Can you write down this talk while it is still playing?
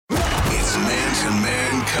It's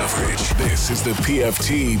man-to-man coverage. This is the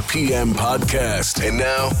PFT PM podcast. And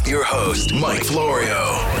now, your host, Mike Florio.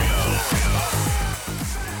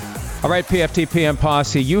 All right, PFT PM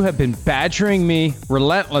posse, you have been badgering me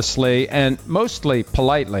relentlessly and mostly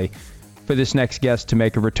politely for this next guest to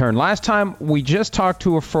make a return. Last time, we just talked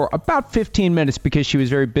to her for about 15 minutes because she was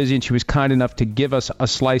very busy and she was kind enough to give us a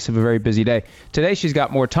slice of a very busy day. Today, she's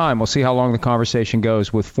got more time. We'll see how long the conversation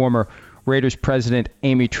goes with former Raiders president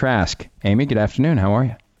Amy Trask. Amy, good afternoon. How are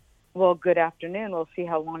you? Well, good afternoon. We'll see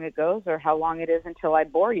how long it goes or how long it is until I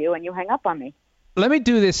bore you and you hang up on me. Let me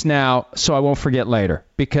do this now so I won't forget later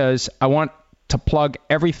because I want to plug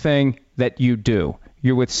everything that you do.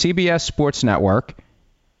 You're with CBS Sports Network.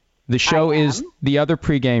 The show is the other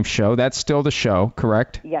pregame show. That's still the show,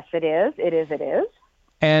 correct? Yes, it is. It is.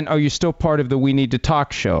 And are you still part of the We Need to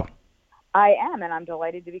Talk show? I am, and I'm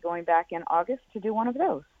delighted to be going back in August to do one of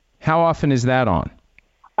those. How often is that on?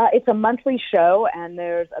 It's a monthly show, and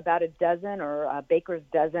there's about a dozen or a baker's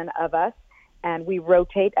dozen of us, and we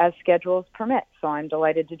rotate as schedules permit. So I'm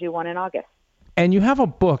delighted to do one in August. And you have a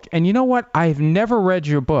book, and you know what? I've never read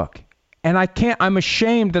your book. And I'm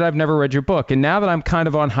ashamed that I've never read your book. And now that I'm kind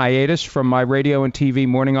of on hiatus from my radio and TV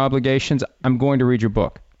morning obligations, I'm going to read your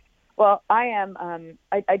book. Well, I am,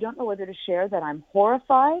 I don't know whether to share that I'm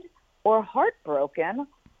horrified or heartbroken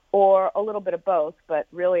or a little bit of both, but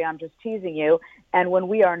really I'm just teasing you. And when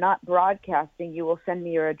we are not broadcasting, you will send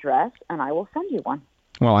me your address and I will send you one.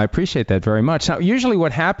 Well, I appreciate that very much. Now, usually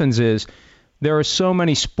what happens is there are so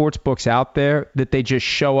many sports books out there that they just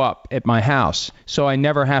show up at my house, so I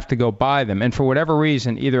never have to go buy them. And for whatever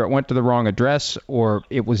reason, either it went to the wrong address or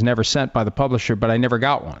it was never sent by the publisher, but I never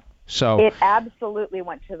got one. So it absolutely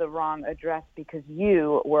went to the wrong address because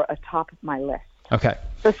you were atop my list. Okay.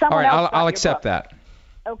 So someone all right, else I'll accept that.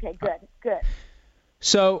 Okay, good.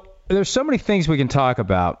 So there's so many things we can talk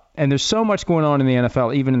about, and there's so much going on in the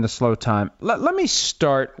NFL, even in the slow time. Let me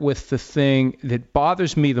start with the thing that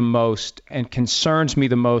bothers me the most and concerns me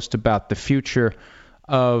the most about the future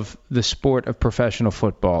of the sport of professional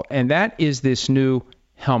football, and that is this new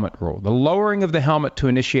helmet rule. The lowering of the helmet to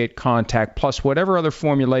initiate contact, plus whatever other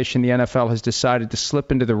formulation the NFL has decided to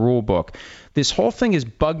slip into the rule book. This whole thing has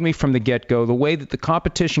bugged me from the get-go, the way that the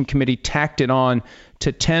competition committee tacked it on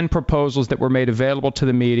to 10 proposals that were made available to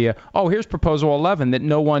the media. Oh, here's proposal 11 that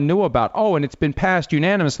no one knew about. Oh, and it's been passed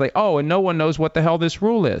unanimously. Oh, and no one knows what the hell this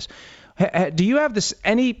rule is. Do you have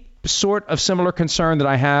any sort of similar concern that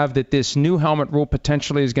I have that this new helmet rule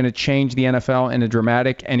potentially is going to change the NFL in a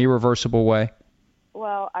dramatic and irreversible way?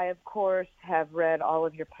 Well, I, of course, have read all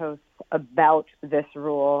of your posts about this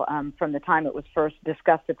rule from the time it was first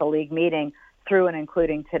discussed at the league meeting through and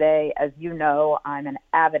including today. As you know, I'm an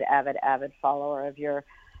avid follower of your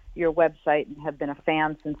website and have been a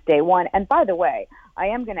fan since day one. And by the way, I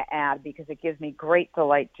am going to add, because it gives me great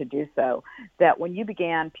delight to do so, that when you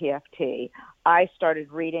began PFT, I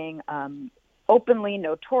started reading openly,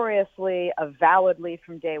 notoriously, avowedly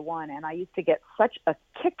from day one. And I used to get such a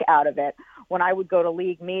kick out of it when I would go to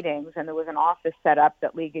league meetings and there was an office set up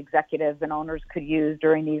that league executives and owners could use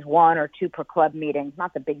during these 1 or 2 per club meetings,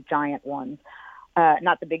 not the big giant ones,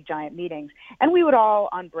 not the big giant meetings. And we would all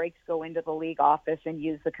on breaks go into the league office and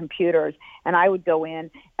use the computers. And I would go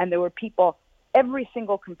in and there were people, every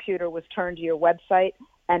single computer was turned to your website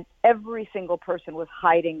and every single person was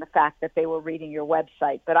hiding the fact that they were reading your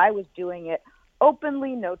website. But I was doing it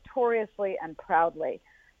openly, notoriously, and proudly.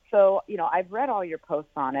 So, I've read all your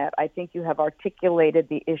posts on it. I think you have articulated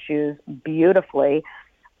the issues beautifully.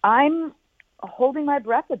 I'm holding my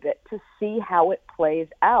breath a bit to see how it plays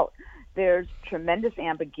out. There's tremendous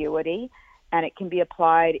ambiguity, and it can be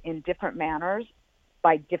applied in different manners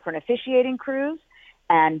by different officiating crews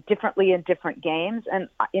and differently in different games. And,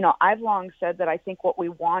 I've long said that I think what we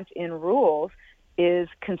want in rules is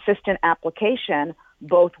consistent application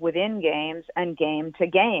both within games and game to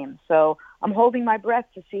game. So I'm holding my breath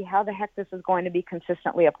to see how the heck this is going to be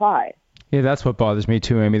consistently applied. Yeah, that's what bothers me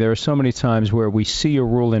too, Amy. There are so many times where we see a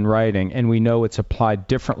rule in writing and we know it's applied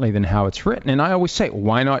differently than how it's written. And I always say,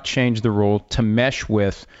 why not change the rule to mesh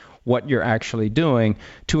with what you're actually doing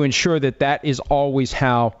to ensure that that is always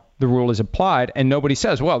how the rule is applied, and nobody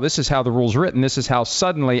says, well, this is how the rule's written. This is how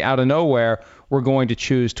suddenly, out of nowhere, we're going to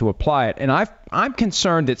choose to apply it. And I'm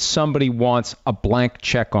concerned that somebody wants a blank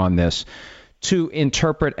check on this to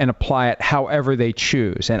interpret and apply it however they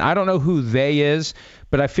choose. And I don't know who they is,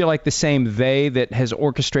 but I feel like the same they that has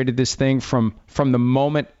orchestrated this thing from the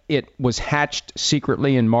moment it was hatched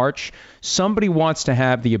secretly in March. Somebody wants to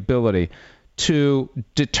have the ability to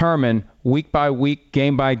determine week by week,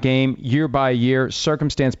 game by game, year by year,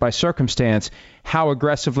 circumstance by circumstance, how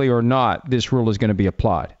aggressively or not this rule is going to be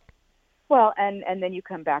applied. Well, and then you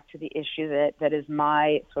come back to the issue that is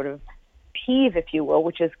my sort of peeve, if you will,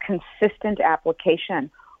 which is consistent application.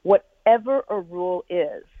 Whatever a rule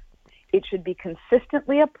is, it should be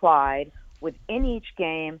consistently applied within each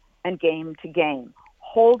game and game to game.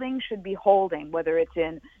 Holding should be holding, whether it's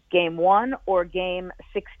in game 1 or game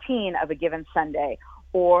 16 of a given Sunday,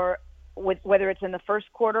 or whether it's in the first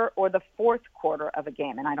quarter or the fourth quarter of a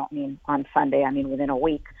game. And I don't mean on Sunday, I mean within a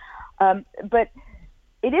week. But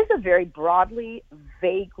it is a very broadly,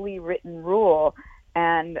 vaguely written rule,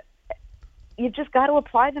 and you've just got to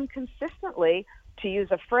apply them consistently, to use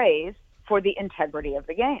a phrase, for the integrity of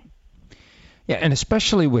the game. Yeah, and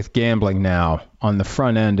especially with gambling now on the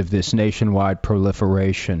front end of this nationwide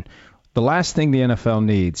proliferation, the last thing the NFL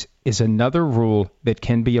needs is another rule that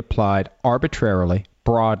can be applied arbitrarily,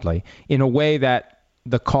 broadly, in a way that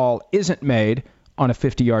the call isn't made on a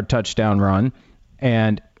 50-yard touchdown run,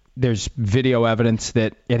 and there's video evidence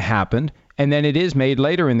that it happened, and then it is made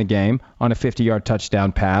later in the game on a 50-yard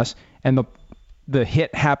touchdown pass, and the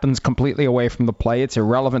hit happens completely away from the play. It's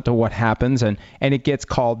irrelevant to what happens, and it gets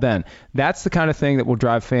called then. That's the kind of thing that will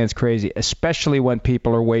drive fans crazy, especially when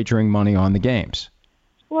people are wagering money on the games.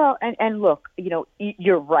 Well, and look,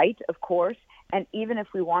 you're right, of course, and even if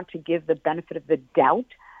we want to give the benefit of the doubt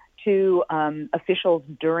to officials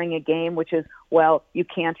during a game, which is, well, you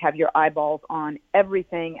can't have your eyeballs on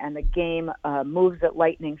everything, and the game moves at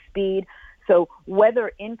lightning speed. So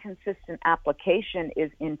whether inconsistent application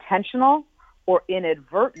is intentional or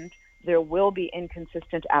inadvertent, there will be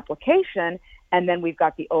inconsistent application, and then we've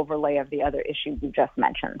got the overlay of the other issue you just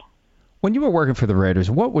mentioned. When you were working for the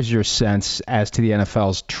Raiders, what was your sense as to the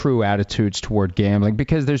NFL's true attitudes toward gambling?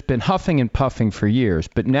 Because there's been huffing and puffing for years,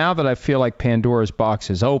 but now that I feel like Pandora's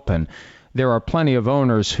box is open, there are plenty of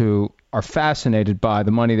owners who are fascinated by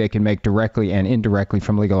the money they can make directly and indirectly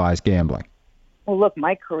from legalized gambling. Well, look,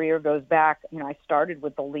 my career goes back, I started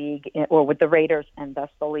with the league, or with the Raiders and thus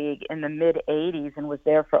the league, in the mid-'80s and was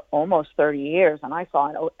there for almost 30 years, and I saw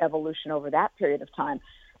an evolution over that period of time.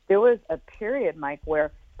 There was a period, Mike,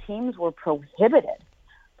 where teams were prohibited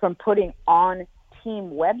from putting on team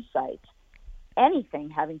websites anything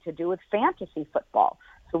having to do with fantasy football.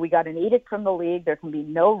 So we got an edict from the league. There can be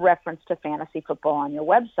no reference to fantasy football on your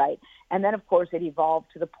website. And then, of course, it evolved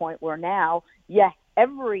to the point where now, yes,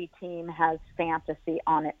 every team has fantasy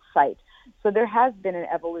on its site. So there has been an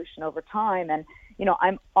evolution over time. And,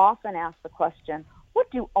 I'm often asked the question, what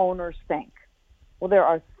do owners think? Well, there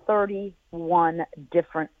are 31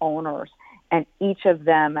 different owners, and each of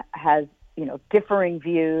them has, differing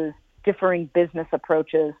views, differing business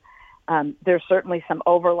approaches. There's certainly some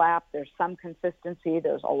overlap. There's some consistency.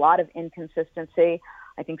 There's a lot of inconsistency.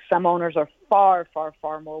 I think some owners are far, far,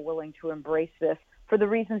 far more willing to embrace this for the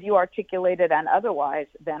reasons you articulated and otherwise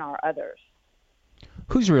than are others.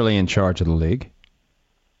 Who's really in charge of the league?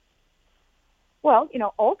 Well,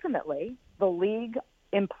 ultimately, the league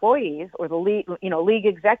employees or the league, league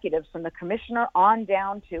executives from the commissioner on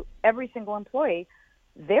down to every single employee,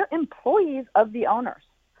 they're employees of the owners.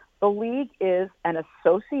 The league is an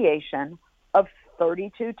association of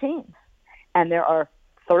 32 teams, and there are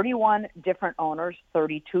 31 different owners,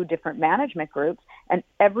 32 different management groups, and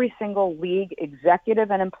every single league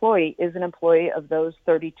executive and employee is an employee of those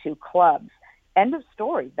 32 clubs. End of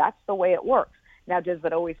story. That's the way it works. Now, does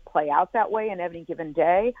it always play out that way in any given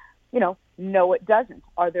day? No, it doesn't.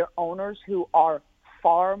 Are there owners who are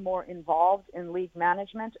far more involved in league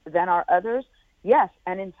management than are others? Yes,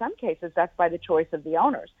 and in some cases, that's by the choice of the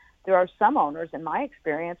owners. There are some owners, in my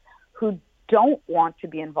experience, who don't want to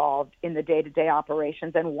be involved in the day-to-day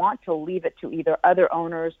operations and want to leave it to either other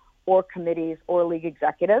owners or committees or league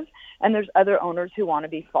executives. And there's other owners who want to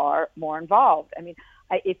be far more involved. I mean,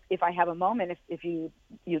 if I have a moment, if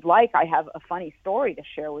you'd like, I have a funny story to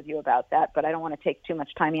share with you about that, but I don't want to take too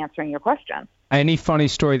much time answering your question. Any funny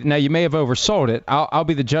story? Now, you may have oversold it. I'll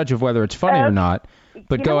be the judge of whether it's funny or not.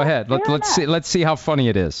 But go ahead. Let's see how funny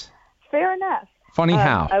it is. Fair enough. Funny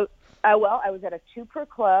how? Well, I was at a two per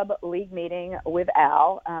club league meeting with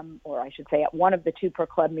Al, or I should say at one of the two per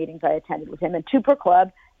club meetings I attended with him. And two per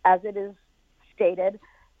club, as it is stated,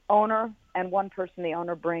 owner and one person the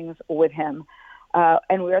owner brings with him.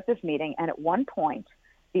 And we were at this meeting, and at one point,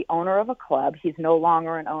 the owner of a club, he's no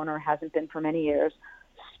longer an owner, hasn't been for many years,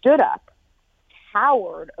 stood up,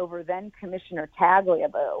 towered over then Commissioner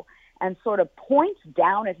Tagliabue, and sort of points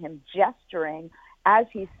down at him, gesturing as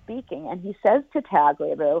he's speaking. And he says to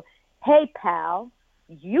Tagliabue, "Hey, pal,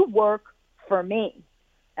 you work for me."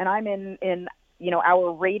 And I'm in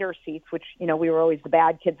our Raider seats, which, we were always the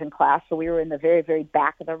bad kids in class, so we were in the very, very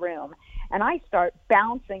back of the room. and I start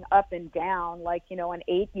bouncing up and down like, an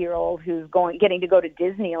 8-year-old who's getting to go to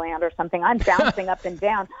Disneyland or something. I'm bouncing up and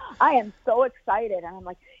down. I am so excited. And I'm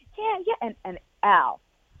like, yeah. And Al,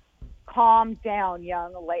 calm down,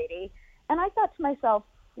 young lady. And I thought to myself,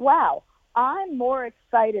 wow, I'm more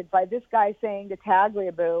excited by this guy saying to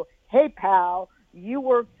Tagliabue, hey, pal, you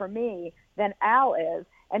work for me, than Al is.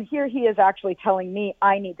 And here he is actually telling me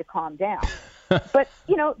I need to calm down. But,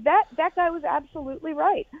 that guy was absolutely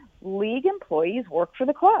right. League employees work for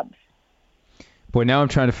the clubs. Boy, now I'm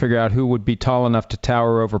trying to figure out who would be tall enough to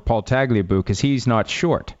tower over Paul Tagliabue, because he's not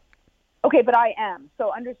short. Okay, but I am.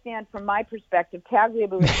 So understand from my perspective,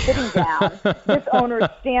 Tagliabue is sitting down. This owner is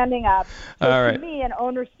standing up. So All right. To me, an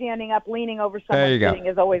owner standing up, leaning over someone sitting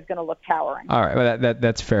is always going to look towering. All right, well,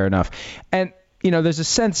 that's fair enough. And, there's a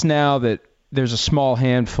sense now that there's a small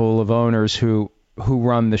handful of owners who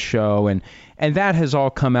run the show, and that has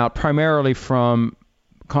all come out primarily from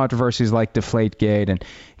controversies like Deflategate and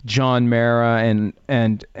John Mara and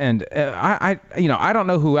I don't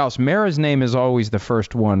know who else. Mara's name is always the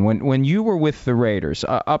first one. When you were with the Raiders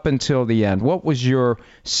up until the end, what was your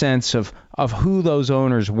sense of who those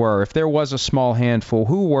owners were? If there was a small handful,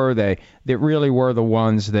 who were they that really were the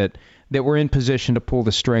ones that were in position to pull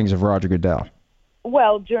the strings of Roger Goodell?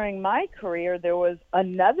 Well, during my career, there was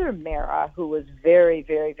another Mara who was very,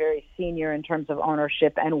 very, very senior in terms of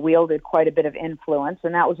ownership and wielded quite a bit of influence,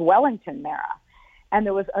 and that was Wellington Mara. And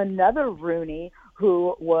there was another Rooney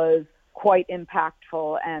who was quite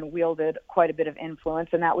impactful and wielded quite a bit of influence,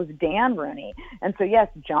 and that was Dan Rooney. And so, yes,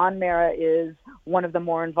 John Mara is one of the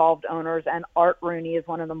more involved owners, and Art Rooney is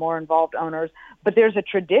one of the more involved owners. But there's a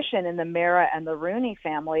tradition in the Mara and the Rooney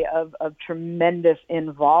family of tremendous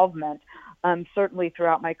involvement. Certainly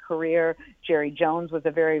throughout my career, Jerry Jones was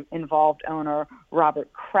a very involved owner.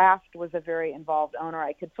 Robert Kraft was a very involved owner.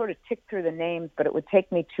 I could sort of tick through the names, but it would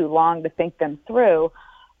take me too long to think them through.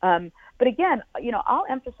 But again, I'll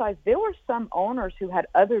emphasize there were some owners who had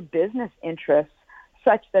other business interests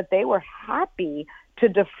such that they were happy to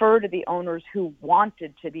defer to the owners who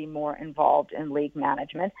wanted to be more involved in league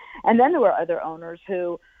management. And then there were other owners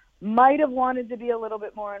who might have wanted to be a little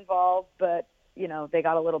bit more involved, but they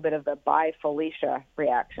got a little bit of the bye Felicia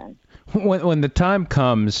reaction. When the time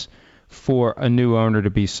comes for a new owner to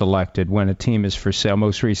be selected, when a team is for sale,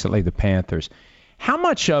 most recently the Panthers, how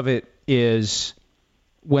much of it is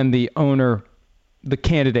when the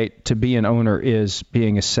candidate to be an owner is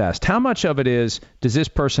being assessed? How much of it is, does this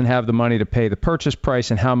person have the money to pay the purchase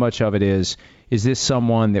price, and how much of it is this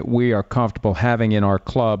someone that we are comfortable having in our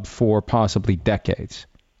club for possibly decades?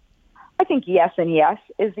 I think yes and yes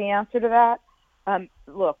is the answer to that.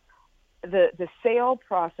 Look, the sale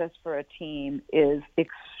process for a team is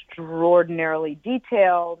extraordinarily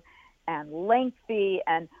detailed and lengthy,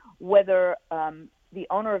 and whether the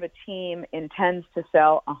owner of a team intends to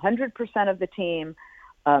sell 100% of the team,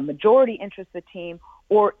 majority interest of the team,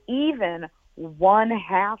 or even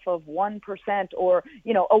 1/2 of 1%, or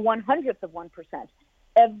a 1/100th of 1%,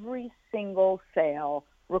 every single sale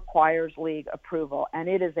requires league approval, and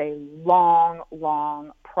it is a long,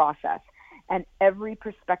 long process. And every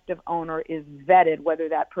prospective owner is vetted, whether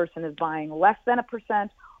that person is buying less than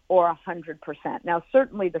 1% or 100%. Now,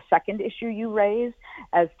 certainly the second issue you raised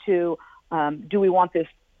as to do we want this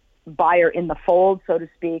buyer in the fold, so to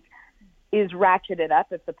speak, is ratcheted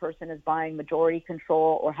up if the person is buying majority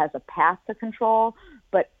control or has a path to control.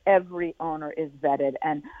 But every owner is vetted.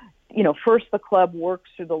 And, first the club works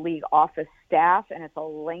through the league office staff, and it's a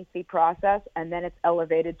lengthy process. And then it's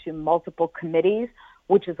elevated to multiple committees,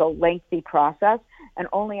 which is a lengthy process. And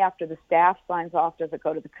only after the staff signs off does it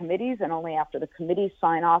go to the committees, and only after the committees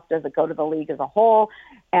sign off does it go to the league as a whole.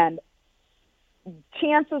 And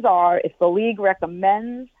chances are, if the league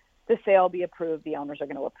recommends the sale be approved, the owners are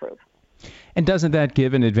going to approve. And doesn't that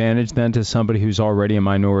give an advantage then to somebody who's already a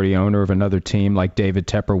minority owner of another team, like David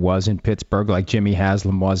Tepper was in Pittsburgh, like Jimmy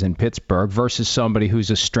Haslam was in Pittsburgh, versus somebody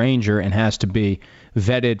who's a stranger and has to be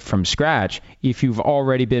vetted from scratch? If you've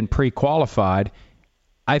already been pre-qualified,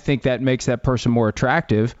 I think that makes that person more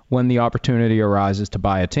attractive when the opportunity arises to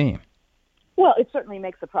buy a team. Well, it certainly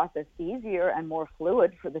makes the process easier and more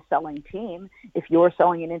fluid for the selling team. If you're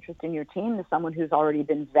selling an interest in your team to someone who's already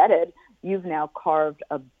been vetted, you've now carved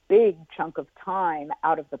a big chunk of time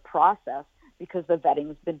out of the process because the vetting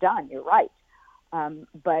has been done. You're right.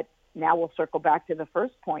 But now we'll circle back to the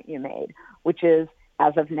first point you made, which is,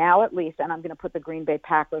 as of now at least, and I'm going to put the Green Bay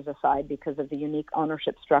Packers aside because of the unique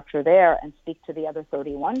ownership structure there and speak to the other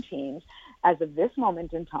 31 teams, as of this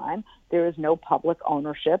moment in time, there is no public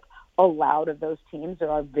ownership allowed of those teams. There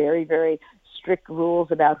are very, very strict rules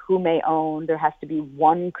about who may own. There has to be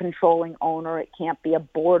one controlling owner. It can't be a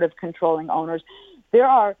board of controlling owners. There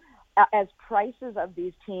are, as prices of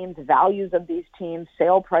these teams, values of these teams,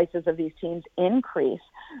 sale prices of these teams increase,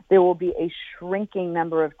 there will be a shrinking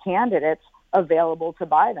number of candidates available to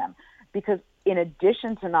buy them. Because in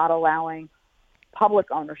addition to not allowing public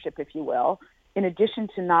ownership, if you will, in addition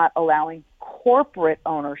to not allowing corporate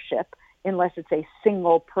ownership, unless it's a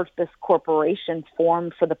single-purpose corporation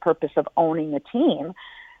formed for the purpose of owning a team,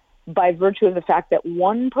 by virtue of the fact that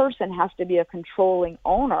one person has to be a controlling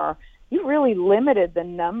owner, you really limited the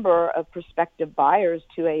number of prospective buyers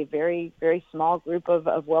to a very, very small group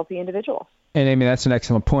of wealthy individuals. And Amy, that's an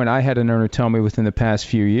excellent point. I had an owner tell me within the past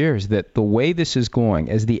few years that the way this is going,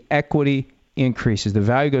 as the equity increases, the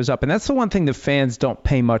value goes up, and that's the one thing the fans don't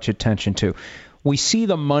pay much attention to. We see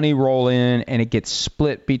the money roll in, and it gets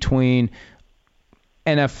split between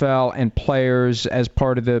NFL and players as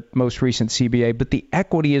part of the most recent CBA, but the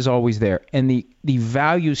equity is always there, and the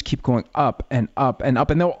values keep going up and up and up,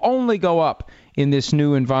 and they'll only go up in this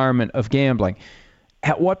new environment of gambling.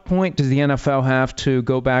 At what point does the NFL have to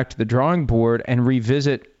go back to the drawing board and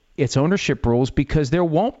revisit its ownership rules, because there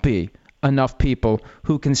won't be enough people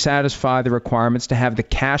who can satisfy the requirements to have the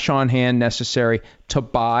cash on hand necessary to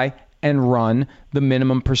buy and run the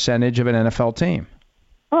minimum percentage of an NFL team?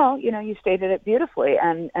 Well, you stated it beautifully,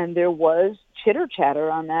 and there was chitter-chatter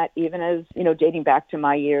on that, even as, dating back to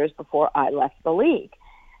my years before I left the league,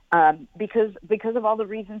 because of all the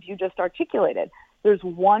reasons you just articulated. There's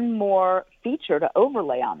one more feature to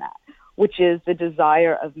overlay on that, which is the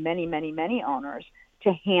desire of many, many, many owners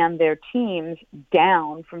to hand their teams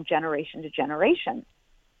down from generation to generation.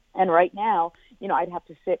 And right now, I'd have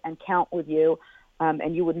to sit and count with you,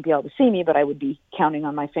 and you wouldn't be able to see me, but I would be counting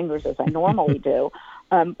on my fingers as I normally do.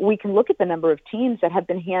 We can look at the number of teams that have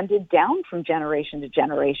been handed down from generation to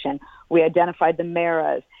generation. We identified the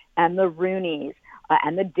Maras and the Rooneys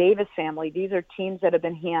and the Davis family. These are teams that have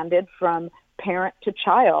been handed from parent to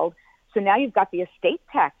child. So now you've got the estate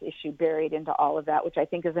tax issue buried into all of that, which I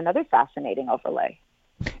think is another fascinating overlay.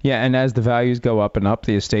 Yeah, and as the values go up and up,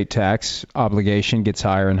 the estate tax obligation gets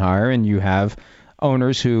higher and higher, and you have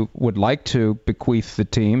owners who would like to bequeath the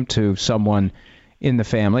team to someone in the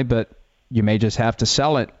family, but you may just have to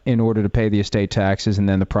sell it in order to pay the estate taxes, and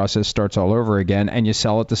then the process starts all over again, and you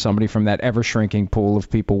sell it to somebody from that ever-shrinking pool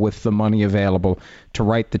of people with the money available to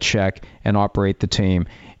write the check and operate the team.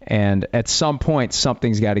 And at some point,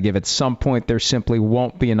 something's got to give. At some point, there simply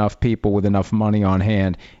won't be enough people with enough money on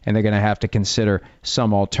hand, and they're going to have to consider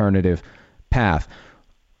some alternative path.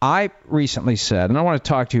 I recently said, and I want to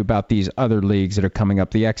talk to you about these other leagues that are coming up,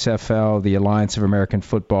 the XFL, the Alliance of American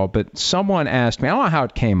Football, but someone asked me, I don't know how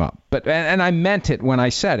it came up, but and I meant it when I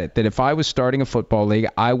said it, that if I was starting a football league,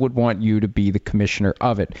 I would want you to be the commissioner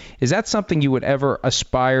of it. Is that something you would ever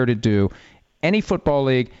aspire to do, any football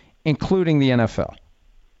league, including the NFL?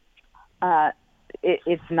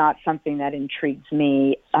 It's not something that intrigues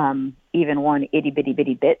me even one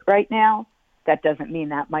itty-bitty bit right now. That doesn't mean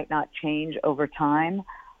that might not change over time.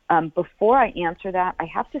 Before I answer that, I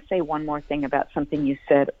have to say one more thing about something you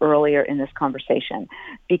said earlier in this conversation,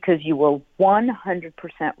 because you were 100%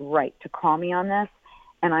 right to call me on this,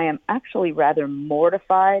 and I am actually rather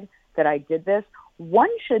mortified that I did this. One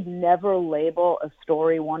should never label a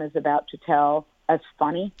story one is about to tell as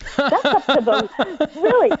funny. That's up to the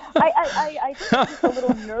really. I think I'm just a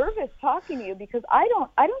little nervous talking to you, because I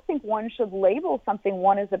don't think one should label something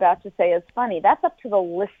one is about to say as funny. That's up to the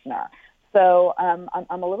listener. So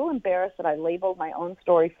I'm a little embarrassed that I labeled my own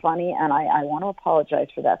story funny, and I want to apologize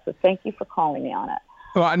for that. So thank you for calling me on it.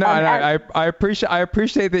 Well, no, I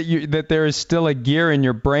appreciate that there is still a gear in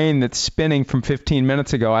your brain that's spinning from 15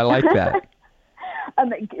 minutes ago. I like that.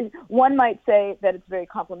 One might say that it's very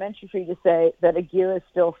complimentary for you to say that a gear is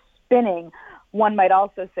still spinning. One might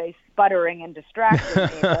also say sputtering and distracting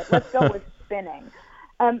me, but let's go with spinning.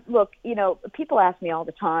 Look, people ask me all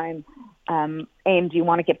the time, Aim, do you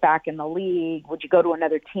want to get back in the league? Would you go to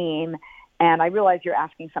another team? And I realize you're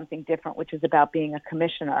asking something different, which is about being a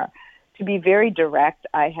commissioner. To be very direct,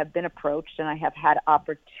 I have been approached and I have had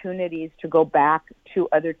opportunities to go back to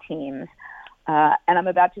other teams. And I'm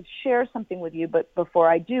about to share something with you, but before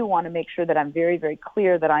I do, want to make sure that I'm very, very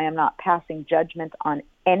clear that I am not passing judgment on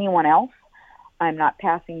anyone else. I'm not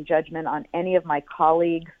passing judgment on any of my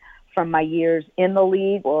colleagues from my years in the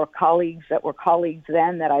league, or colleagues that were colleagues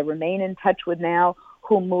then that I remain in touch with now,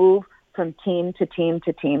 who move from team to team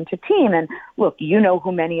to team to team. And look, you know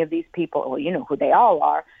who many of these people, well, you know who they all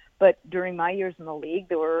are. But during my years in the league,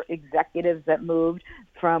 there were executives that moved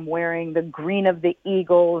from wearing the green of the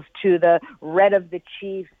Eagles to the red of the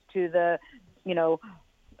Chiefs to the,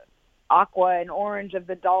 aqua and orange of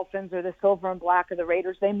the Dolphins or the silver and black of the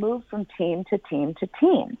Raiders. They move from team to team to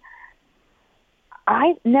team.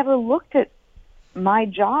 I never looked at my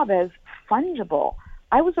job as fungible.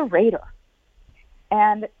 I was a Raider.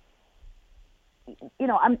 And, you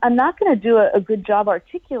know, I'm not going to do a good job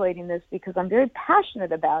articulating this because I'm very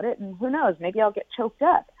passionate about it, and who knows, maybe I'll get choked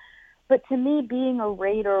up. But to me, being a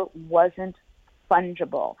Raider wasn't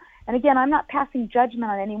fungible. And again, I'm not passing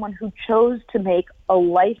judgment on anyone who chose to make a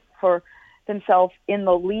life for themselves in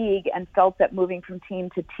the league and felt that moving from team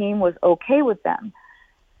to team was okay with them.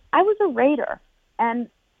 I was a Raider, and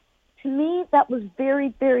to me, that was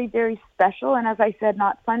very, very, very special, and as I said,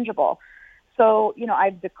 not fungible. So, you know,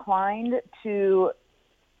 I've declined to,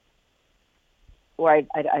 or I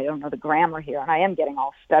don't know the grammar here, and I am getting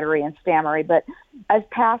all stuttery and stammery, but I've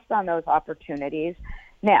passed on those opportunities.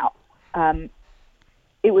 Now,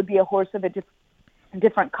 it would be a horse of a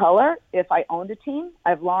different color if I owned a team.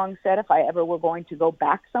 I've long said if I ever were going to go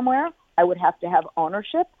back somewhere, I would have to have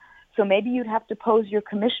ownership. So maybe you'd have to pose your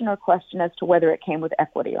commissioner question as to whether it came with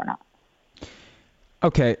equity or not.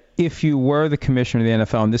 Okay, if you were the commissioner of the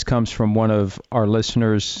NFL, and this comes from one of our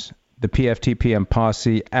listeners, the PFTPM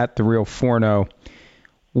posse at The Real Forno,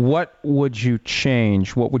 what would you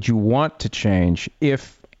change? What would you want to change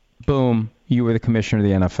if, boom, you were the commissioner of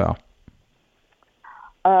the NFL?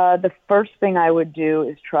 The first thing I would do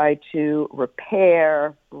is try to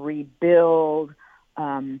repair, rebuild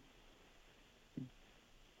the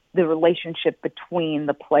relationship between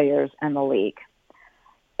the players and the league.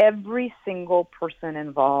 Every single person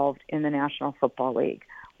involved in the National Football League,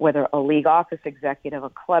 whether a league office executive, a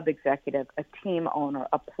club executive, a team owner,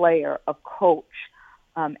 a player, a coach,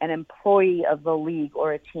 an employee of the league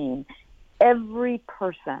or a team, every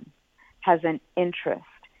person has an interest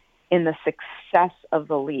in the success of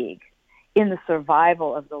the league, in the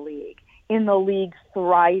survival of the league, in the league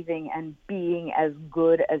thriving and being as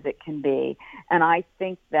good as it can be. And I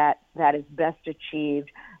think that that is best achieved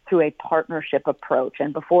through a partnership approach.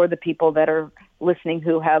 And before the people that are listening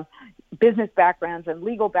who have business backgrounds and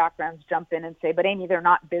legal backgrounds jump in and say, but Amy, they're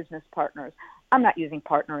not business partners. I'm not using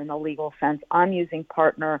partner in the legal sense. I'm using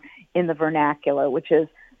partner in the vernacular, which is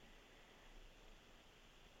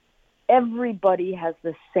everybody has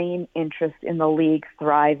the same interest in the league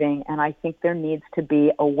thriving, and I think there needs to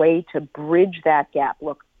be a way to bridge that gap.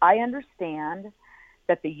 Look, I understand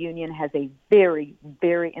that the union has a very,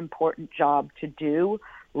 very important job to do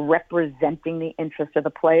representing the interest of the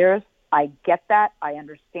players. I get that. I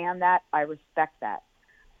understand that. I respect that.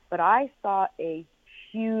 But I saw a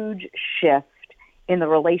huge shift in the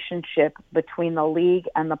relationship between the league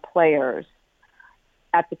and the players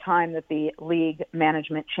at the time that the league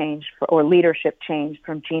management changed or leadership changed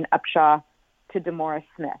from Gene Upshaw to DeMaurice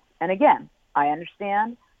Smith. And again, I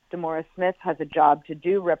understand DeMaurice Smith has a job to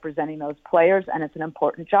do representing those players, and it's an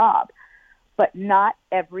important job. But not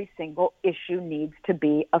every single issue needs to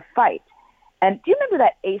be a fight. And do you remember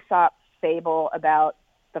that Aesop fable about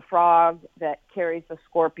the frog that carries the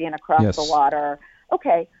scorpion across the water?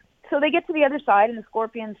 Okay, so they get to the other side, and the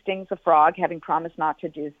scorpion stings the frog, having promised not to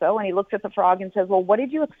do so. And he looks at the frog and says, well, what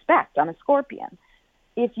did you expect? I'm a scorpion.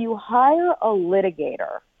 If you hire a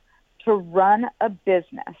litigator to run a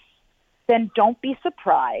business, then don't be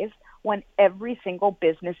surprised when every single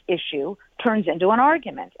business issue turns into an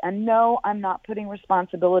argument. And no, I'm not putting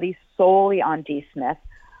responsibility solely on D. Smith,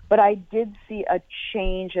 but I did see a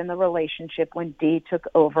change in the relationship when D took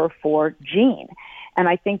over for Gene. And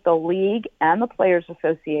I think the league and the Players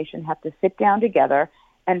Association have to sit down together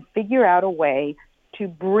and figure out a way to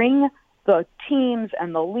bring the teams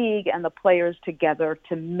and the league and the players together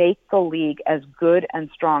to make the league as good and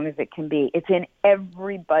strong as it can be. It's in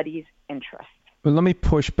everybody's interest. Well, let me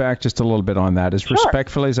push back just a little bit on that as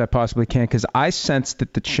respectfully as I possibly can, because I sensed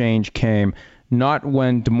that the change came not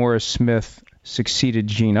when DeMaurice Smith succeeded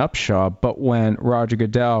Gene Upshaw, but when Roger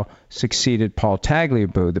Goodell succeeded Paul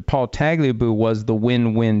Tagliabue. That Paul Tagliabue was the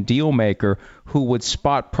win-win deal maker who would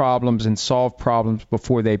spot problems and solve problems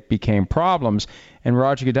before they became problems. And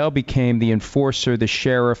Roger Goodell became the enforcer, the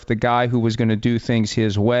sheriff, the guy who was going to do things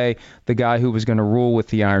his way, the guy who was going to rule with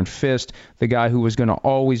the iron fist, the guy who was going to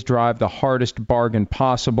always drive the hardest bargain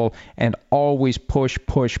possible and always push,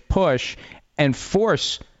 and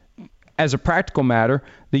force, as a practical matter,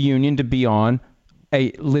 the union to be on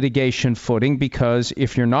a litigation footing, because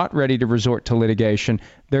if you're not ready to resort to litigation,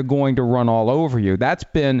 they're going to run all over you. That's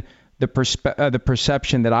been the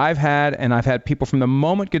perception that I've had, and I've had people from the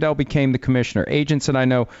moment Goodell became the commissioner, agents that I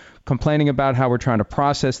know complaining about how we're trying to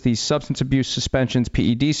process these substance abuse suspensions,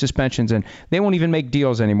 PED suspensions, and they won't even make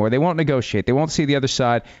deals anymore. They won't negotiate. They won't see the other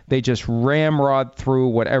side. They just ramrod through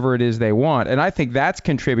whatever it is they want. And I think that's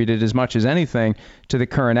contributed as much as anything to the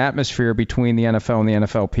current atmosphere between the NFL and the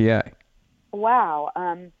NFLPA. Wow.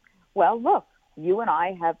 Well, look, you and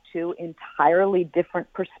I have two entirely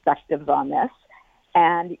different perspectives on this.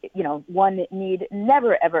 And, one need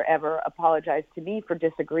never, ever, ever apologize to me for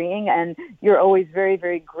disagreeing. And you're always very,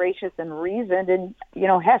 very gracious and reasoned. And,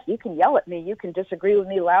 heck, you can yell at me. You can disagree with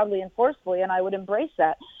me loudly and forcefully, and I would embrace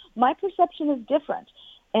that. My perception is different.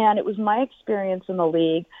 And it was my experience in the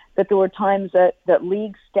league that there were times that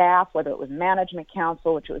league staff, whether it was management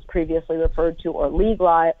council, which it was previously referred to, or league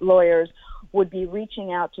lawyers, would be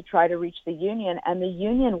reaching out to try to reach the union, and the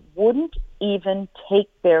union wouldn't even take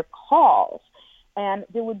their calls. And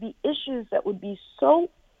there would be issues that would be so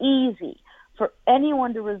easy for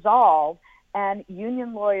anyone to resolve, and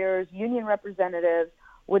union lawyers, union representatives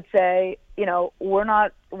would say, we're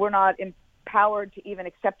not empowered to even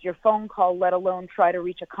accept your phone call, let alone try to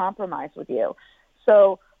reach a compromise with you.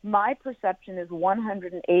 So my perception is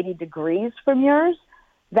 180 degrees from yours.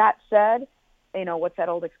 That said, what's that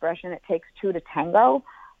old expression? It takes two to tango.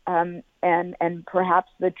 And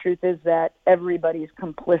perhaps the truth is that everybody's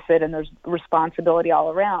complicit and there's responsibility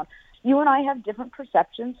all around. You and I have different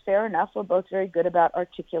perceptions. Fair enough. We're both very good about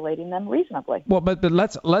articulating them reasonably. Well, but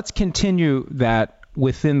let's continue that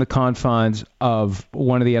within the confines of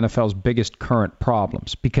one of the NFL's biggest current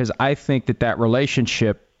problems, because I think that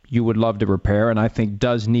relationship you would love to repair, and I think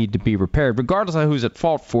does need to be repaired. Regardless of who's at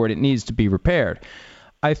fault for it, it needs to be repaired.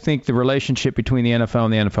 I think the relationship between the NFL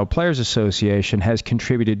and the NFL Players Association has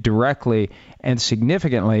contributed directly and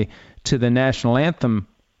significantly to the national anthem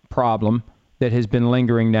problem that has been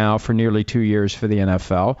lingering now for nearly 2 years for the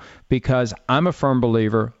NFL, because I'm a firm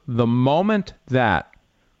believer the moment that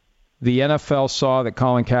the NFL saw that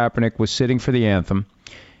Colin Kaepernick was sitting for the anthem,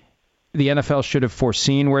 the NFL should have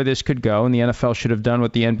foreseen where this could go, and the NFL should have done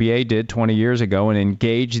what the NBA did 20 years ago and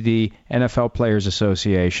engaged the NFL Players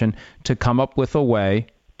Association to come up with a way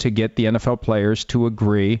to get the NFL players to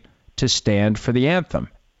agree to stand for the anthem.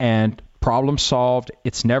 And problem solved.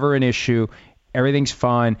 It's never an issue. Everything's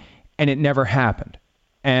fine. And it never happened.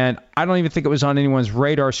 And I don't even think it was on anyone's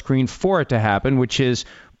radar screen for it to happen, which is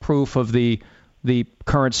proof of the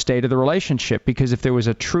current state of the relationship. Because if there was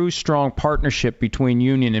a true, strong partnership between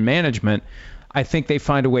union and management, I think they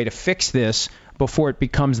find a way to fix this before it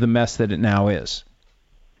becomes the mess that it now is.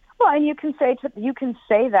 Well, and you can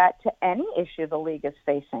say that to any issue the league is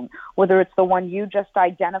facing, whether it's the one you just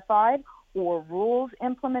identified, or rules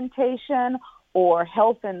implementation, or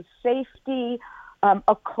health and safety.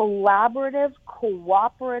 A collaborative,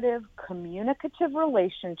 cooperative, communicative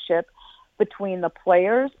relationship between the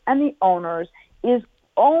players and the owners is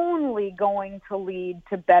only going to lead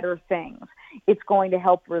to better things. It's going to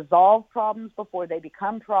help resolve problems before they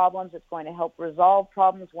become problems. It's going to help resolve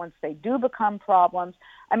problems once they do become problems.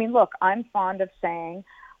 I mean, look, I'm fond of saying,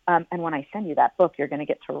 and when I send you that book, you're going to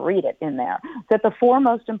get to read it in there, that the four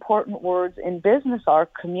most important words in business are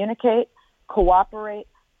communicate, cooperate,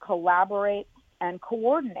 collaborate, and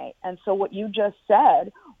coordinate. And so what you just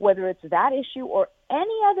said, whether it's that issue or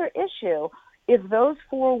any other issue, if those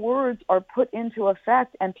four words are put into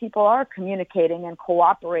effect and people are communicating and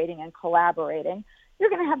cooperating and collaborating, you're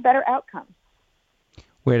going to have better outcomes.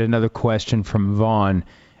 We had another question from Vaughn,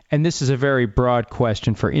 and this is a very broad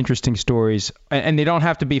question for interesting stories, and they don't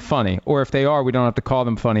have to be funny, or if they are, we don't have to call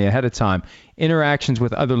them funny ahead of time. Interactions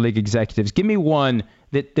with other league executives. Give me one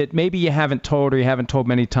that maybe you haven't told or you haven't told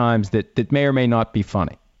many times that may or may not be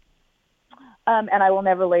funny. And I will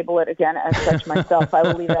never label it again as such myself. I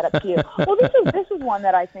will leave that up to you. Well, this is one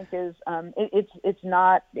that I think is it's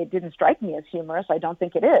not. It didn't strike me as humorous. I don't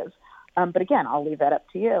think it is. But again, I'll leave that up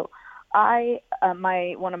to you.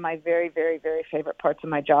 One of my very, very, very favorite parts of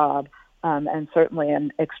my job, and certainly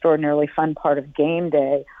an extraordinarily fun part of game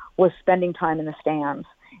day, was spending time in the stands.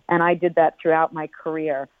 And I did that throughout my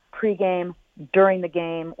career, pregame, during the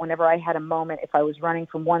game, whenever I had a moment, if I was running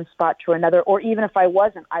from one spot to another, or even if I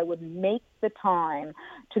wasn't, I would make the time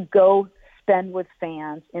to go spend with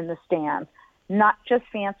fans in the stands. Not just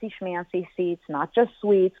fancy schmancy seats, not just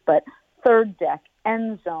suites, but third deck,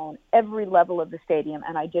 end zone, every level of the stadium.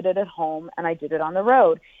 And I did it at home and I did it on the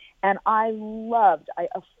road. And I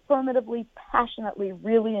affirmatively, passionately,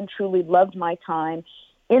 really and truly loved my time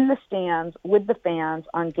in the stands with the fans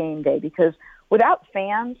on game day, because without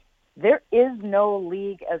fans, there is no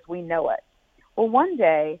league as we know it. Well, one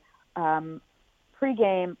day,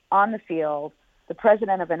 pregame on the field, the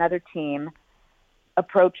president of another team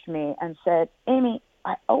approached me and said, Amy,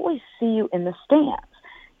 I always see you in the stands.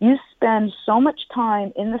 You spend so much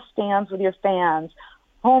time in the stands with your fans,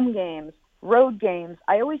 home games, road games.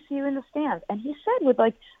 I always see you in the stands. And he said with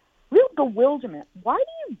like real bewilderment, why do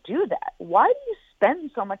you do that? Why do you spend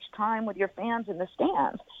so much time with your fans in the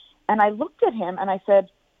stands? And I looked at him and I said,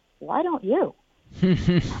 why don't you?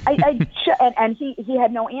 And he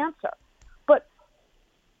had no answer. But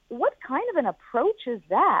what kind of an approach is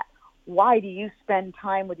that? Why do you spend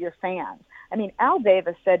time with your fans? I mean, Al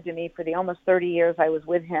Davis said to me for the almost 30 years I was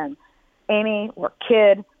with him, Amy, we're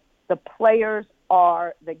kids. The players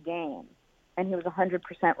are the game. And he was 100%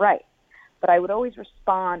 right. But I would always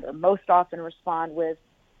respond, or most often respond with,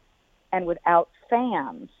 and without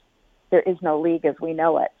fans, there is no league as we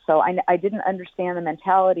know it. So I didn't understand the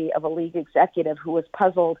mentality of a league executive who was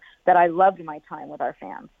puzzled that I loved my time with our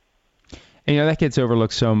fans. And, that gets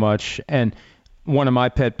overlooked so much. And one of my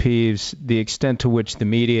pet peeves, the extent to which the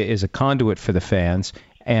media is a conduit for the fans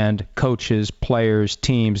and coaches, players,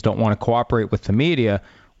 teams don't want to cooperate with the media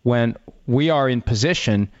when we are in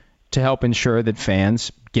position to help ensure that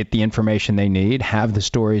fans get the information they need, have the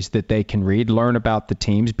stories that they can read, learn about the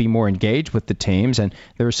teams, be more engaged with the teams. And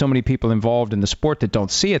there are so many people involved in the sport that don't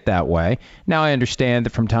see it that way. Now, I understand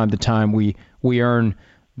that from time to time we earn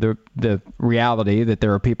the reality that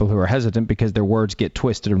there are people who are hesitant because their words get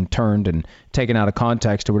twisted and turned and taken out of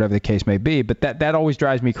context or whatever the case may be. But that always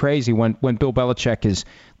drives me crazy when Bill Belichick is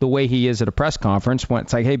the way he is at a press conference, when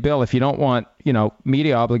it's like, hey, Bill, if you don't want,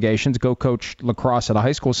 media obligations, go coach lacrosse at a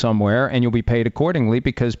high school somewhere and you'll be paid accordingly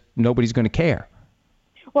because nobody's going to care.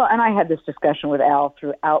 Well, and I had this discussion with Al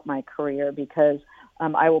throughout my career because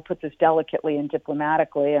I will put this delicately and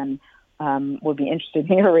diplomatically and would be interested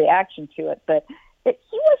in your reaction to it. But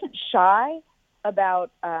he wasn't shy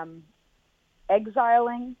about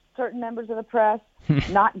exiling certain members of the press,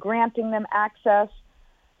 not granting them access,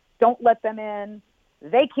 don't let them in,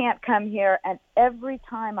 they can't come here. And every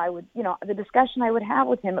time I would, the discussion I would have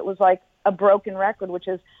with him, it was like a broken record, which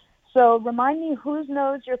is, so remind me whose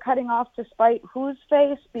nose you're cutting off to spite whose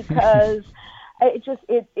face, because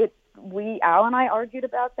Al and I argued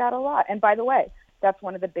about that a lot. And by the way, that's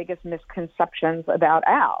one of the biggest misconceptions about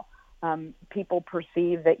Al. People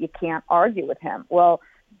perceive that you can't argue with him. Well,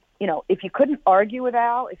 if you couldn't argue with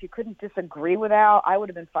Al, if you couldn't disagree with Al, I would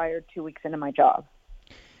have been fired 2 weeks into my job.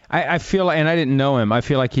 I feel, and I didn't know him, I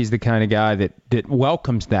feel like he's the kind of guy that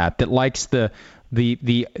welcomes that likes the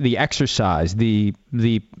exercise, the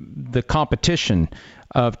competition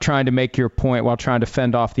of trying to make your point while trying to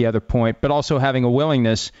fend off the other point, but also having a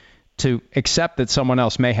willingness to accept that someone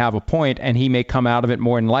else may have a point and he may come out of it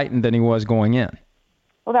more enlightened than he was going in.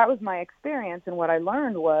 Well, that was my experience, and what I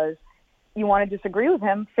learned was you want to disagree with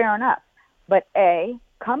him, fair enough. But A,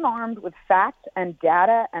 come armed with facts and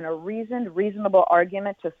data and a reasonable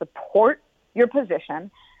argument to support your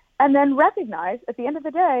position, and then recognize at the end of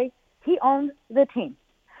the day, he owns the team.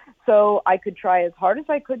 So I could try as hard as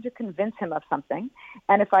I could to convince him of something,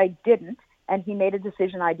 and if I didn't, and he made a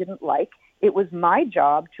decision I didn't like, it was my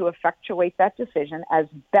job to effectuate that decision as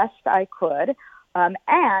best I could,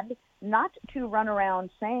 and not to run around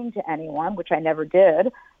saying to anyone, which I never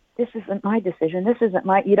did, this isn't my decision,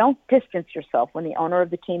 you don't distance yourself when the owner of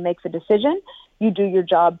the team makes a decision. You do your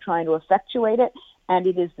job trying to effectuate it, and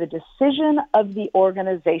it is the decision of the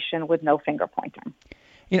organization with no finger pointing.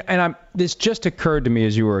 And this just occurred to me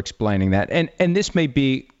as you were explaining that, and this may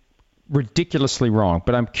be ridiculously wrong,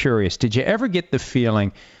 but I'm curious. Did you ever get the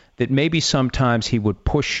feeling that maybe sometimes he would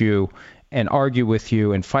push you and argue with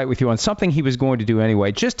you and fight with you on something he was going to do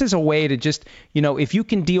anyway, just as a way to just, if you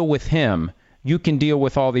can deal with him, you can deal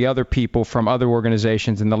with all the other people from other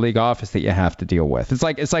organizations in the league office that you have to deal with.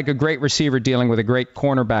 It's like a great receiver dealing with a great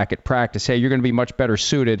cornerback at practice. Hey, you're going to be much better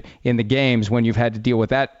suited in the games when you've had to deal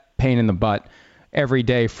with that pain in the butt every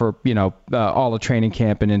day for, all of training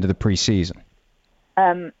camp and into the preseason.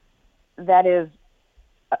 That is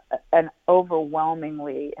an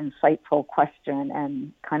overwhelmingly insightful question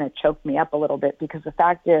and kind of choked me up a little bit, because the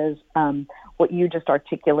fact is what you just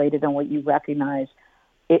articulated and what you recognize,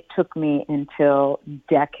 it took me until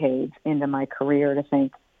decades into my career to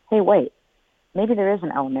think, hey, wait, maybe there is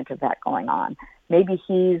an element of that going on. Maybe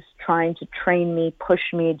he's trying to train me,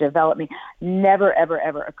 push me, develop me. Never, ever,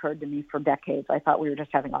 ever occurred to me for decades. I thought we were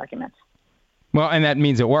just having arguments. Well, and that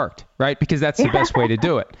means it worked, right? Because that's the best way to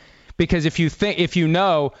do it. Because if you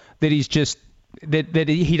know that he's just that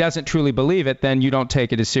he doesn't truly believe it, then you don't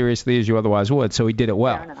take it as seriously as you otherwise would. So he did it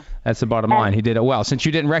well. That's the bottom line. He did it well. Since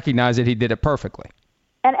you didn't recognize it, he did it perfectly.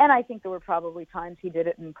 And I think there were probably times he did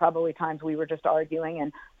it and probably times we were just arguing,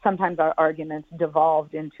 and sometimes our arguments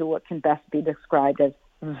devolved into what can best be described as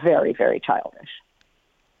very, very childish.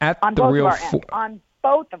 On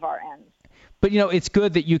both of our ends. But, it's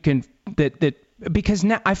good that you can that because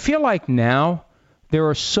now I feel like now there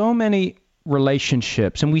are so many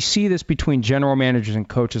relationships, and we see this between general managers and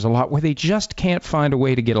coaches a lot, where they just can't find a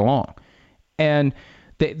way to get along. And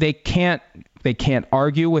they can't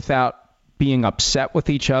argue without being upset with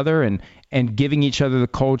each other and giving each other the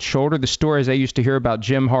cold shoulder. The stories I used to hear about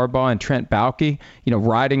Jim Harbaugh and Trent Baalke,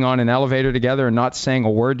 riding on an elevator together and not saying a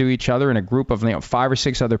word to each other in a group of 5 or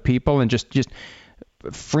 6 other people and just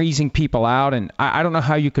freezing people out. And I don't know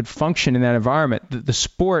how you could function in that environment. The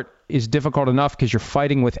sport is difficult enough because you're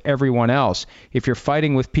fighting with everyone else. If you're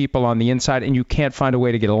fighting with people on the inside and you can't find a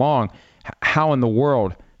way to get along, how in the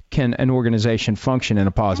world can an organization function in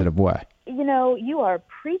a positive way? You are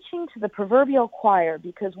preaching to the proverbial choir,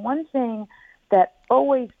 because one thing that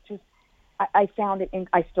always just I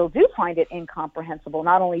still do find it incomprehensible.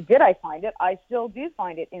 Not only did I find it, I still do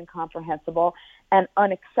find it incomprehensible and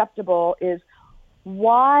unacceptable is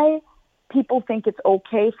why people think it's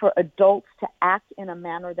okay for adults to act in a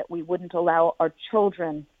manner that we wouldn't allow our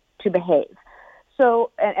children to behave.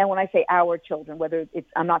 So, and when I say our children,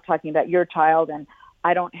 I'm not talking about your child, and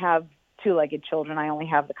I don't have 2-legged children. I only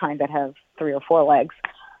have the kind that have 3 or 4 legs.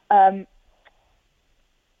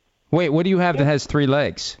 Wait, what do you have that has 3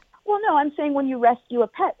 legs? Well, no, I'm saying when you rescue a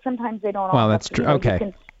pet, sometimes they don't all. Well, that's true.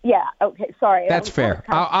 Okay. Yeah. Okay. Sorry. That's fair.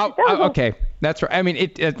 Okay. That's right. I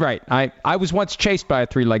mean, right. I was once chased by a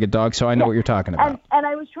 3-legged dog, so I know what you're talking about. And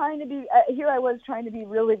I was trying to be trying to be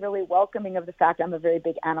really, really welcoming of the fact I'm a very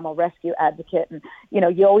big animal rescue advocate, and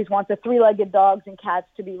you always want the 3-legged dogs and cats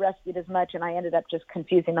to be rescued as much, and I ended up just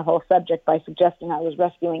confusing the whole subject by suggesting I was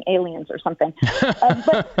rescuing aliens or something.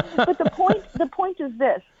 But the point is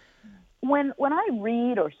this. When I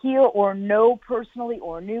read or hear or know personally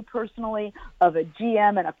or knew personally of a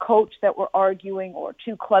GM and a coach that were arguing, or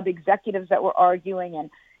 2 club executives that were arguing,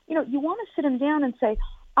 and you want to sit them down and say,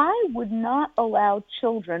 I would not allow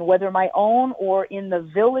children, whether my own or in the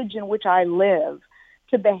village in which I live,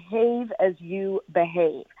 to behave as you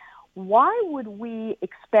behave. Why would we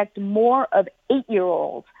expect more of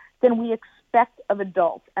 8-year-olds than we expect of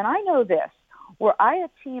adults? And I know this, were I a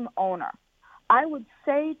team owner, I would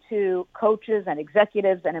say to coaches and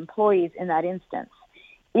executives and employees in that instance,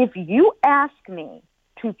 if you ask me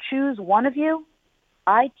to choose one of you,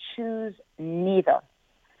 I choose neither.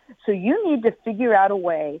 So you need to figure out a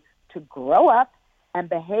way to grow up and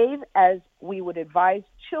behave as we would advise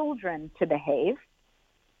children to behave.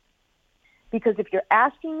 Because if you're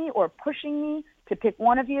asking me or pushing me to pick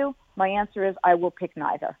one of you, my answer is I will pick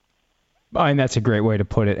neither. And that's a great way to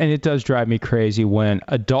put it. And it does drive me crazy when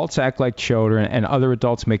adults act like children and other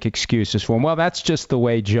adults make excuses for them. Well, that's just the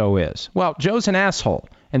way Joe is. Well, Joe's an asshole,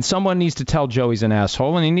 and someone needs to tell Joe he's an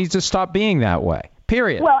asshole, and he needs to stop being that way.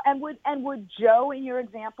 Period. Well, and would Joe, in your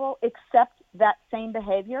example, accept that same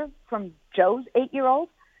behavior from Joe's 8-year-old?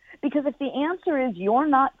 Because if the answer is you're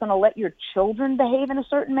not going to let your children behave in a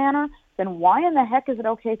certain manner, then why in the heck is it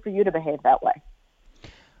okay for you to behave that way?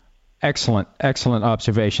 Excellent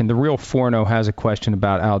observation. The Real Forno has a question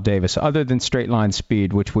about Al Davis. Other than straight line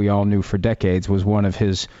speed, which we all knew for decades was one of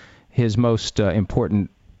his most important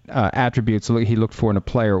attributes he looked for in a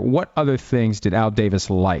player, what other things did Al Davis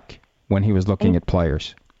like when he was looking at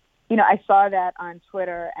players? I saw that on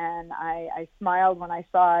Twitter, and I smiled when I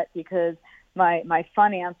saw it, because my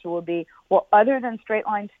fun answer would be, well, other than straight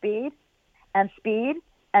line speed and speed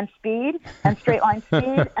and speed and straight line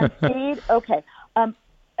speed and speed, okay.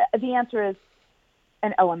 The answer is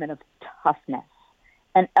an element of toughness,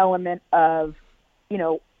 an element of,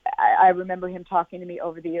 I remember him talking to me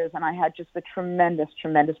over the years, and I had just the tremendous,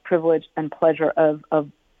 tremendous privilege and pleasure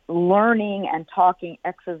of learning and talking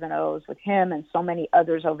X's and O's with him and so many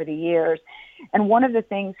others over the years. And one of the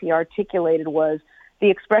things he articulated was, the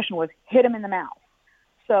expression was, hit him in the mouth.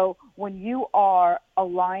 So when you are a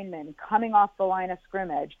lineman coming off the line of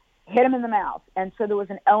scrimmage, hit him in the mouth. And so there was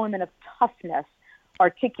an element of toughness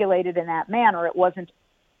articulated in that manner. It wasn't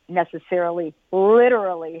necessarily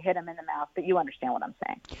literally hit him in the mouth, but you understand what I'm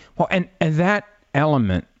saying. Well, and that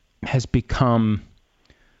element has become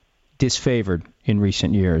disfavored in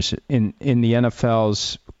recent years in the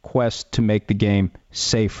NFL's quest to make the game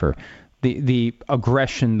safer. The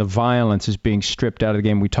aggression, the violence is being stripped out of the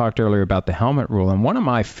game. We talked earlier about the helmet rule, and one of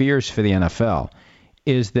my fears for the NFL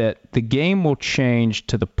is that the game will change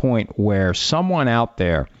to the point where someone out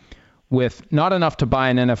there with not enough to buy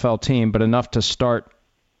an NFL team, but enough to start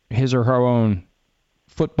his or her own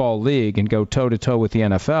football league and go toe-to-toe with the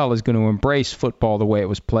NFL is going to embrace football the way it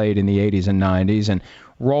was played in the 80s and 90s and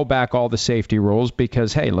roll back all the safety rules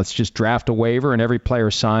because, hey, let's just draft a waiver and every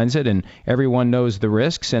player signs it and everyone knows the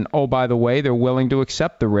risks. And, oh, by the way, they're willing to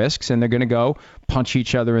accept the risks and they're going to go punch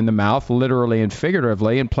each other in the mouth, literally and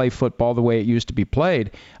figuratively, and play football the way it used to be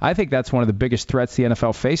played. I think that's one of the biggest threats the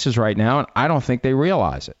NFL faces right now, and I don't think they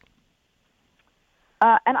realize it.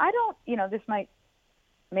 And I don't, this might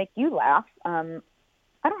make you laugh.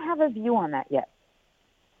 I don't have a view on that yet.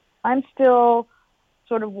 I'm still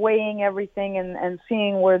sort of weighing everything and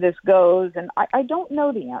seeing where this goes, and I don't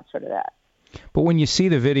know the answer to that. But when you see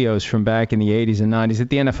the videos from back in the 80s and 90s that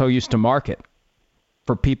the NFL used to market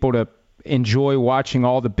for people to enjoy watching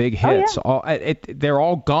all the big hits, they're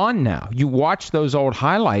all gone now. You watch those old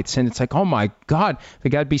highlights, and it's like, oh, my God, the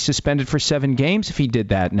guy'd be suspended for 7 games if he did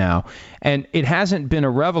that now. And it hasn't been a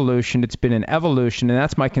revolution. It's been an evolution, and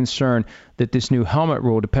that's my concern, that this new helmet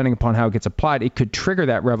rule, depending upon how it gets applied, it could trigger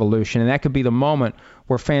that revolution, and that could be the moment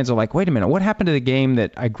where fans are like, wait a minute, what happened to the game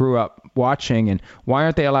that I grew up watching, and why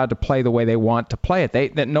aren't they allowed to play the way they want to play it?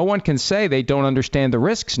 That no one can say they don't understand the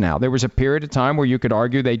risks now. There was a period of time where you could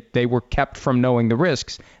argue they were kept from knowing the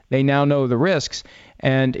risks. They now know the risks,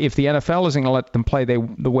 and if the NFL isn't going to let them play the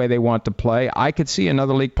way they want to play, I could see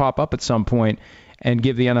another league pop up at some point and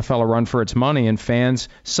give the NFL a run for its money, and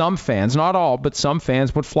some fans, not all, but some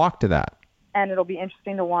fans would flock to that. And it'll be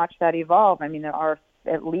interesting to watch that evolve. I mean, there are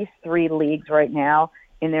at least 3 leagues right now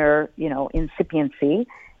in their, incipiency,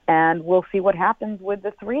 and we'll see what happens with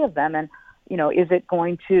the 3 of them. And, is it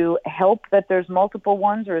going to help that there's multiple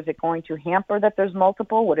ones, or is it going to hamper that there's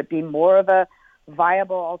multiple? Would it be more of a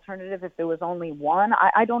viable alternative if there was only one?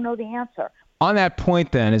 I don't know the answer. On that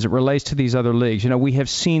point, then, as it relates to these other leagues, we have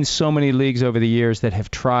seen so many leagues over the years that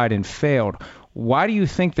have tried and failed. Why do you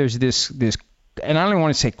think there's this and I don't even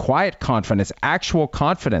want to say quiet confidence, actual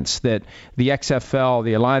confidence that the XFL,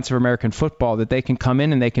 the Alliance of American Football, that they can come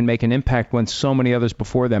in and they can make an impact when so many others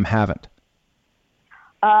before them haven't?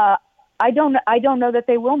 I don't know that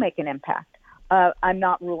they will make an impact. I'm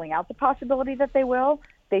not ruling out the possibility that they will.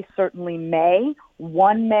 They certainly may.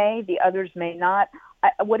 One may, the others may not.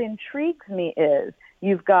 What intrigues me is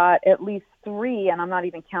you've got at least 3, and I'm not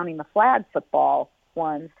even counting the flag football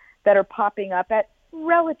ones, that are popping up at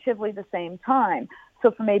relatively the same time.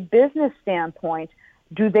 So from a business standpoint,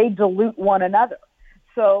 do they dilute one another?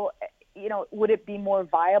 So, would it be more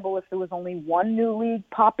viable if there was only one new league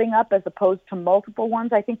popping up as opposed to multiple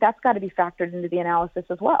ones? I think that's got to be factored into the analysis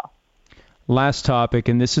as well. Last topic,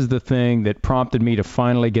 and this is the thing that prompted me to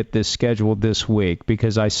finally get this scheduled this week,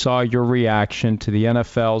 because I saw your reaction to the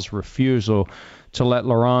NFL's refusal to let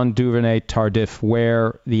Laurent Duvernay-Tardif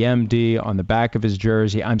wear the MD on the back of his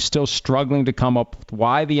jersey. I'm still struggling to come up with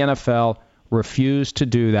why the NFL refused to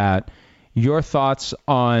do that. Your thoughts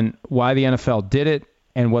on why the NFL did it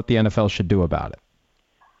and what the NFL should do about it?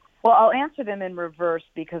 Well, I'll answer them in reverse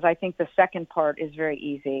because I think the second part is very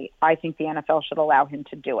easy. I think the NFL should allow him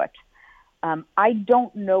to do it. I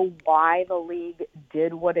don't know why the league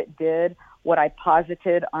did what it did. What I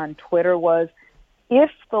posited on Twitter was, if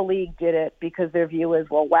the league did it because their view is,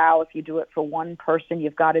 well, wow, if you do it for one person,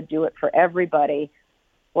 you've got to do it for everybody.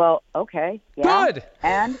 Well, okay. Yeah. Good.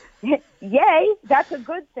 And yay, that's a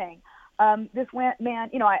good thing. This man,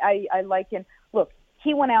 I like him. Look,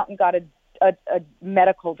 he went out and got a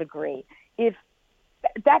medical degree. If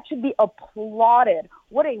that should be applauded.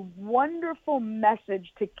 What a wonderful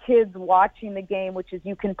message to kids watching the game, which is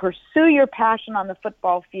you can pursue your passion on the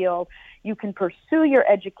football field. You can pursue your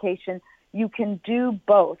education. You can do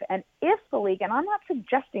both. And if the league, and I'm not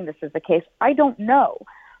suggesting this is the case, I don't know,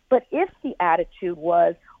 but if the attitude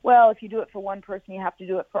was, well, if you do it for one person, you have to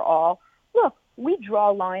do it for all. Look, we draw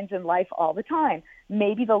lines in life all the time.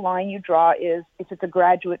 Maybe the line you draw is if it's a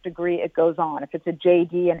graduate degree, it goes on. If it's a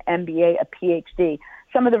JD, an MBA, a PhD.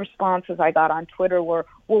 Some of the responses I got on Twitter were,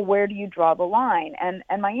 well, where do you draw the line? And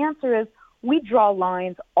my answer is, we draw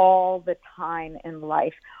lines all the time in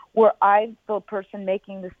life. Were I the person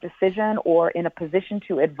making this decision or in a position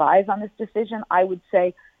to advise on this decision, I would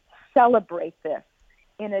say celebrate this.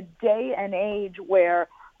 In a day and age where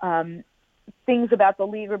things about the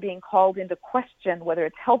league are being called into question, whether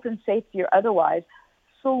it's health and safety or otherwise,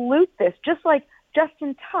 salute this, just like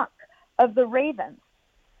Justin Tuck of the Ravens.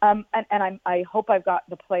 I hope I've got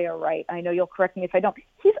the player right. I know you'll correct me if I don't.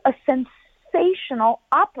 He's a sensational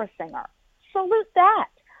opera singer. Salute that.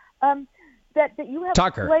 That you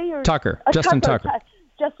have players. Justin Tucker.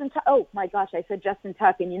 Oh my gosh, I said Justin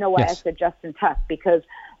Tuck, and you know why I said Justin Tuck? Because,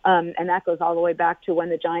 and that goes all the way back to when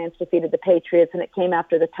the Giants defeated the Patriots, and it came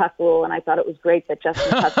after the Tuck rule, and I thought it was great that Justin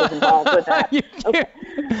Tuck was involved with that. Okay.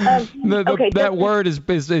 That word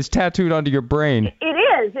is tattooed onto your brain.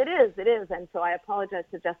 It is. And so I apologize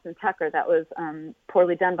to Justin Tucker. That was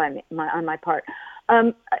poorly done on my part.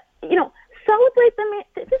 Celebrate the man.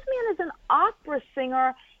 This man is an opera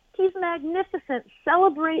singer. He's magnificent.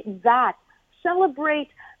 Celebrate that. Celebrate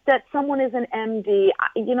that someone is an MD.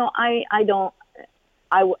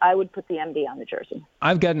 I would put the MD on the jersey.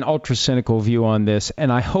 I've got an ultra cynical view on this,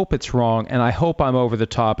 and I hope it's wrong, and I hope I'm over the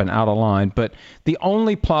top and out of line. But the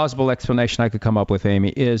only plausible explanation I could come up with, Amy,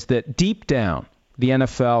 is that deep down, the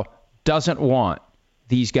NFL doesn't want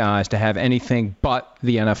these guys to have anything but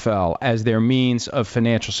the NFL as their means of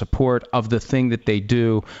financial support of the thing that they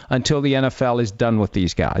do until the NFL is done with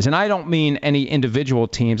these guys. And I don't mean any individual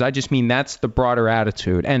teams. I just mean that's the broader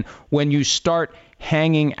attitude. And when you start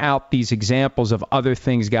hanging out these examples of other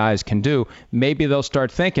things guys can do, maybe they'll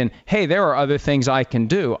start thinking, hey, there are other things I can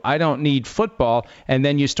do. I don't need football. And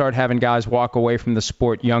then you start having guys walk away from the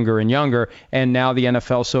sport younger and younger. And now the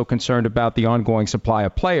NFL is so concerned about the ongoing supply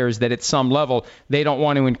of players that at some level they don't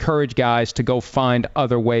want to encourage guys to go find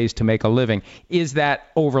other ways to make a living. Is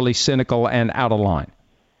that overly cynical and out of line?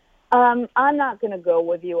 I'm not going to go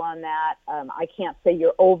with you on that. I can't say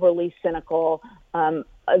you're overly cynical.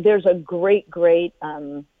 There's a great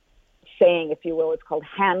saying, if you will. It's called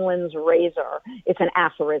Hanlon's razor. It's an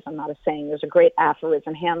aphorism, not a saying. There's a great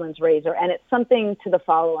aphorism, Hanlon's razor, and it's something to the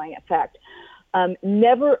following effect.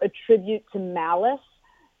 Never attribute to malice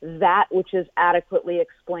that which is adequately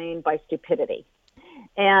explained by stupidity.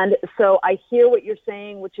 And so I hear what you're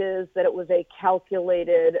saying, which is that it was a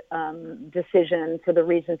calculated decision for the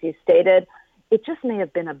reasons you stated. It just may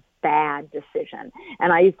have been a bad decision.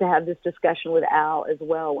 And I used to have this discussion with Al as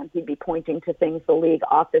well when he'd be pointing to things the league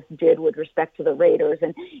office did with respect to the Raiders.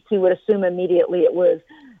 And he would assume immediately it was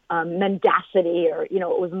mendacity or, it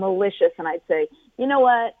was malicious. And I'd say, you know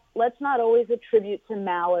what? Let's not always attribute to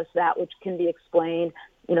malice that which can be explained.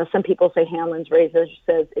 Some people say Hanlon's razor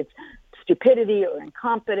says it's stupidity or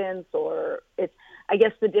incompetence, or I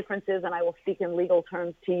guess the difference is, and I will speak in legal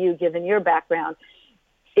terms to you given your background,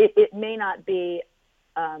 it may not be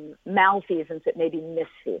malfeasance, it may be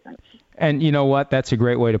misfeasance. And you know what? That's a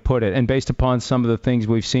great way to put it. And based upon some of the things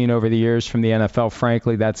we've seen over the years from the NFL,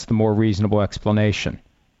 frankly, that's the more reasonable explanation.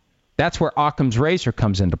 That's where Occam's razor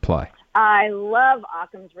comes into play. I love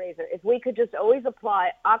Occam's razor. If we could just always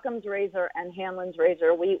apply Occam's razor and Hanlon's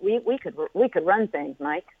razor, we could run things,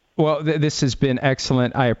 Mike. Well, this has been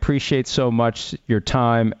excellent. I appreciate so much your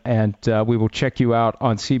time, and we will check you out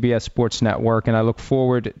on CBS Sports Network, and I look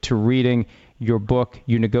forward to reading your book,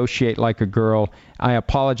 You Negotiate Like a Girl. I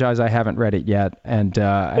apologize I haven't read it yet, and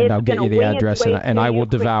I'll get you the address, and I will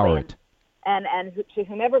devour it. And to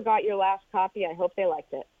whomever got your last copy, I hope they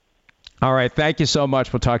liked it. All right. Thank you so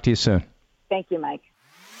much. We'll talk to you soon. Thank you, Mike.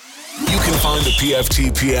 You can find the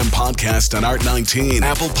PFT PM podcast on Art19,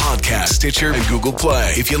 Apple Podcasts, Stitcher, and Google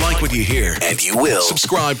Play. If you like what you hear, and you will,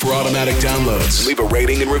 subscribe for automatic downloads. Leave a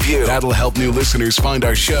rating and review. That'll help new listeners find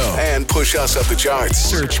our show and push us up the charts.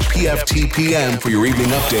 Search PFT PM for your evening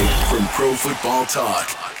update from Pro Football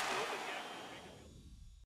Talk.